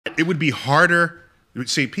It would be harder.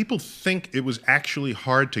 See, people think it was actually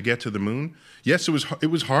hard to get to the moon. Yes, it was. It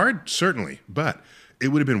was hard, certainly, but it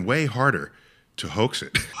would have been way harder to hoax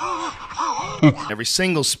it. Every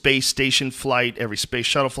single space station flight, every space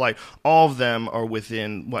shuttle flight, all of them are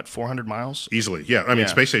within, what, 400 miles? Easily, yeah. I mean,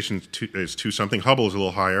 space station is two something. Hubble is a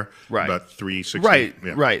little higher, right? About 360. Right,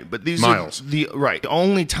 yeah. right. But these miles. Are the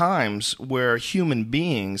only times where human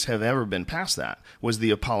beings have ever been past that was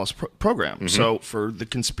the Apollo program. Mm-hmm. So for the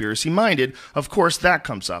conspiracy-minded, of course, that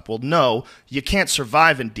comes up. Well, no, you can't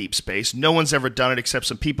survive in deep space. No one's ever done it except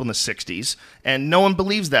some people in the 60s, and no one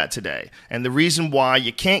believes that today. And the reason why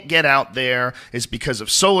you can't get out there is because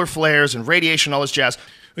of solar flares and radiation, all this jazz.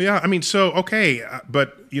 Yeah, I mean, so, okay,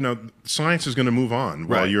 but, you know, science is going to move on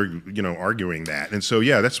while you're, you know, arguing that. And so,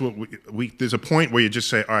 yeah, that's what there's a point where you just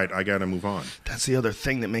say, all right, I got to move on. That's the other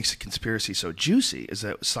thing that makes a conspiracy so juicy, is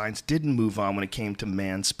that science didn't move on when it came to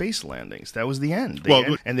manned space landings. That was the end.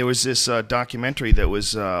 And there was this documentary that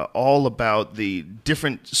was all about the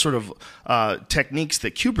different sort of techniques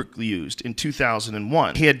that Kubrick used in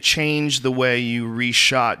 2001. He had changed the way you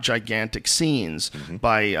reshot gigantic scenes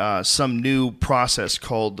by some new process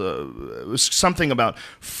called it was something about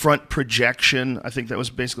front projection. I think that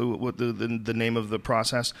was basically what the name of the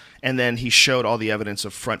process. And then he showed all the evidence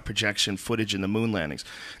of front projection footage in the moon landings.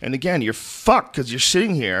 And again, you're fucked because you're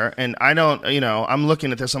sitting here, and I don't, you know, I'm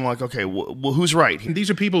looking at this. I'm like, okay, well, who's right?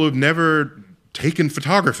 These are people who've never taken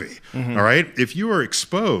photography. All right, if you are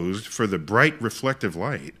exposed for the bright reflective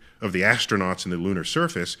light of the astronauts in the lunar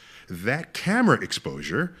surface, that camera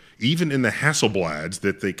exposure, even in the Hasselblads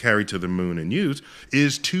that they carried to the moon and used,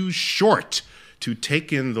 is too short to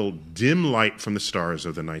take in the dim light from the stars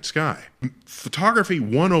of the night sky. Photography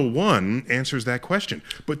 101 answers that question,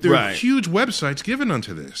 but there are huge websites given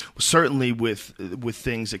unto this. Certainly with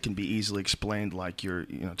things that can be easily explained, like you're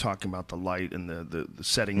talking about the light and the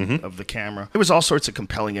setting of the camera. There was all sorts of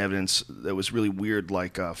compelling evidence that was really weird,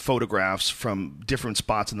 like photographs from different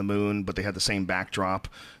spots in the moon, but they had the same backdrop,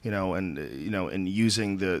 and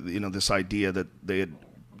using this idea that they had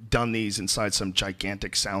done these inside some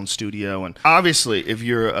gigantic sound studio. And obviously, if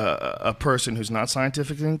you're a person who's not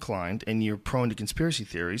scientifically inclined and you're prone to conspiracy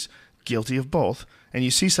theories, guilty of both, and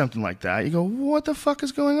you see something like that, you go, what the fuck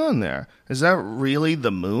is going on there? Is that really the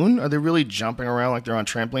moon? Are they really jumping around like they're on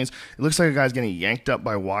trampolines? It looks like a guy's getting yanked up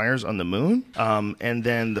by wires on the moon. And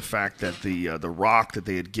then the fact that the rock that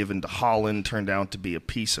they had given to Holland turned out to be a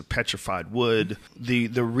piece of petrified wood.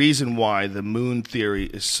 The reason why the moon theory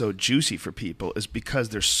is so juicy for people is because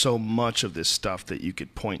there's so much of this stuff that you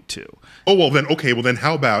could point to. Oh, well then, okay, well then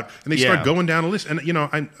how about, and they start going down a list, and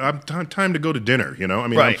I'm time to go to dinner, I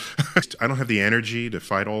mean, I don't have the energy to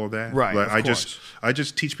fight all of that. Right, I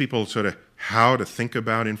just teach people sort of how to think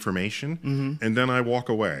about information, and then I walk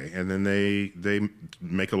away, and then they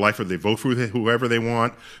make a life of, they vote for whoever they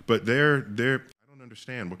want, but I don't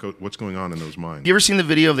understand what's going on in those minds. You ever seen the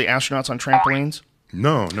video of the astronauts on trampolines?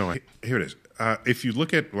 No. Here it is. If you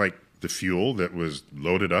look at like the fuel that was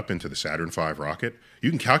loaded up into the Saturn V rocket, you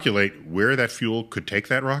can calculate where that fuel could take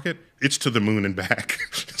that rocket. It's to the moon and back.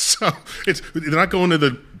 So they're not going to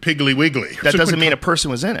the Piggly Wiggly. That doesn't mean a person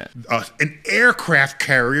was in it. An aircraft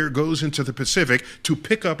carrier goes into the Pacific to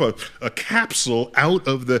pick up a capsule out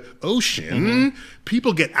of the ocean.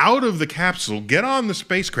 People get out of the capsule, get on the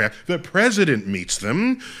spacecraft. The president meets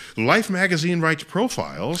them. Life magazine writes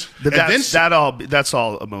profiles. But that's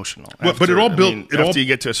all emotional. But it all built. After you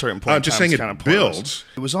get to a certain point, I'm just saying it builds.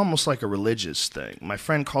 It was almost like a religious thing. My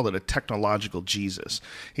friend called it a technological Jesus.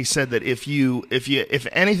 He said that if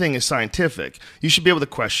anything is scientific, you should be able to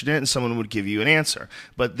question it, and someone would give you an answer.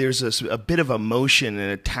 But there's a bit of emotion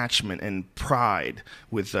and attachment and pride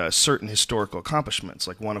with certain historical accomplishments,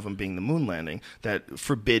 like one of them being the moon landing, that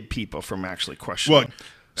forbid people from actually questioning. Well,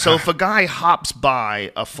 so if a guy hops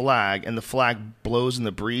by a flag and the flag blows in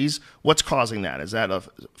the breeze, what's causing that? Is that a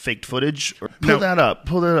faked footage? Pull that up.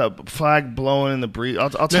 Flag blowing in the breeze.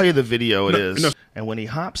 I'll tell you the video it is. No. And when he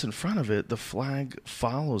hops in front of it, the flag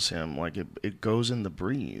follows him like it goes in the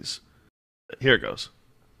breeze. Here it goes.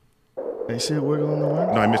 And you see it wiggle in the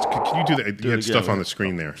wind? No, I missed. Can you do that? You had stuff on the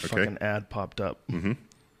screen there. Okay. Fucking ad popped up.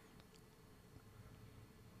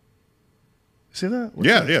 See that?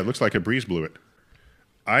 Yeah. It looks like a breeze blew it.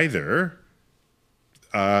 Either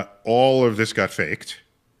all of this got faked,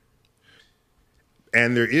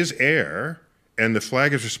 and there is air, and the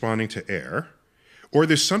flag is responding to air, or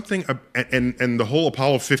there's something, and the whole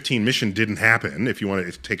Apollo 15 mission didn't happen. If you want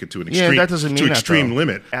to take it to an extreme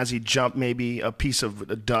limit, as he jumped, maybe a piece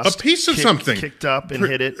of dust, something kicked up and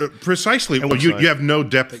hit it precisely. Well, you have no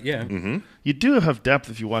depth. Yeah. You do have depth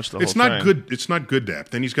if you watch the whole It's thing. not good. It's not good depth.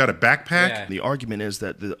 Then he's got a backpack. Yeah. The argument is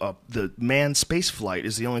that the manned space flight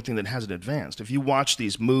is the only thing that hasn't advanced. If you watch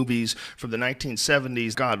these movies from the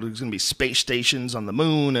 1970s, God, there's going to be space stations on the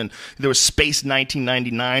moon, and there was Space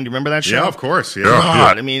 1999. Do you remember that show? Yeah, of course. Yeah.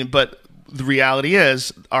 God, I mean, but the reality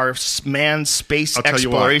is our manned space I'll tell you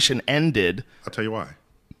why. exploration ended. I'll tell you why.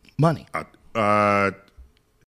 Money.